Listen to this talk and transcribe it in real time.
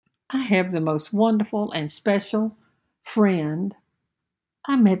I have the most wonderful and special friend.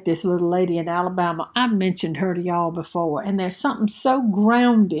 I met this little lady in Alabama. I've mentioned her to y'all before, and there's something so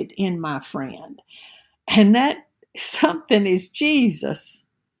grounded in my friend, and that something is Jesus.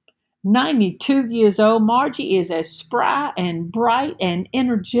 92 years old, Margie is as spry and bright and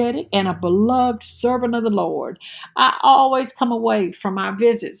energetic and a beloved servant of the Lord. I always come away from my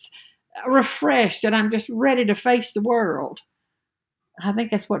visits refreshed and I'm just ready to face the world. I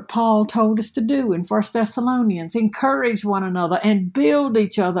think that's what Paul told us to do in First Thessalonians. Encourage one another and build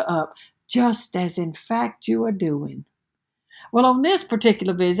each other up, just as in fact you are doing. Well, on this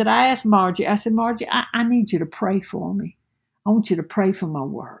particular visit, I asked Margie, I said, Margie, I need you to pray for me. I want you to pray for my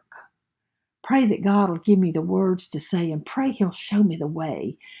work. Pray that God will give me the words to say, and pray He'll show me the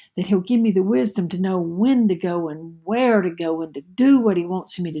way, that He'll give me the wisdom to know when to go and where to go and to do what He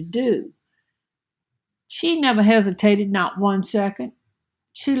wants me to do. She never hesitated, not 1 second.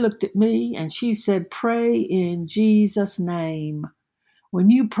 She looked at me and she said, pray in Jesus' name. When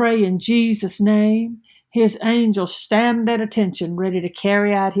you pray in Jesus' name, His angels stand at attention, ready to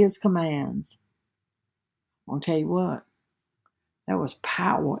carry out His commands. I'll tell you what, there was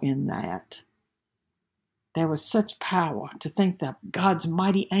power in that. There was such power to think that God's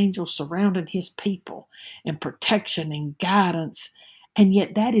mighty angels surrounded His people and protection and guidance. And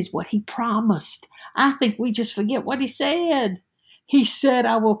yet that is what He promised. I think we just forget what He said. He said,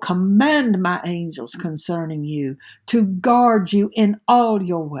 I will command my angels concerning you to guard you in all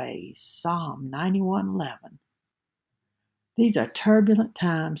your ways. Psalm 91:11. These are turbulent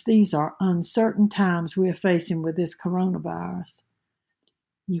times. These are uncertain times we're facing with this coronavirus.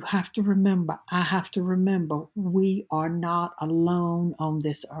 You have to remember, I have to remember, we are not alone on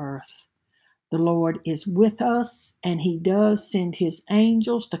this earth. The Lord is with us, and He does send His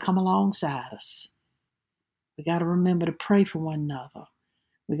angels to come alongside us. We got to remember to pray for one another.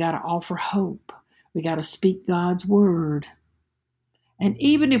 We got to offer hope. We got to speak God's word. And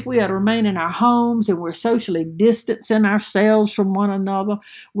even if we are to remain in our homes and we're socially distancing ourselves from one another,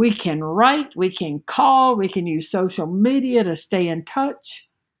 we can write, we can call, we can use social media to stay in touch.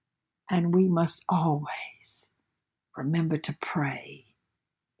 And we must always remember to pray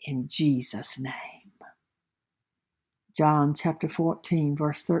in Jesus' name. John chapter 14,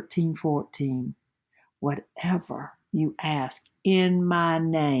 verse 13, 14. Whatever you ask in my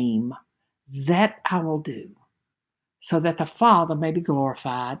name, that I will do, so that the Father may be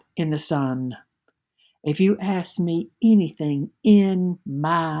glorified in the Son. If you ask me anything in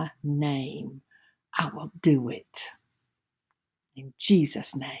my name, I will do it. In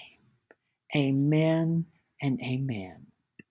Jesus' name, amen and amen.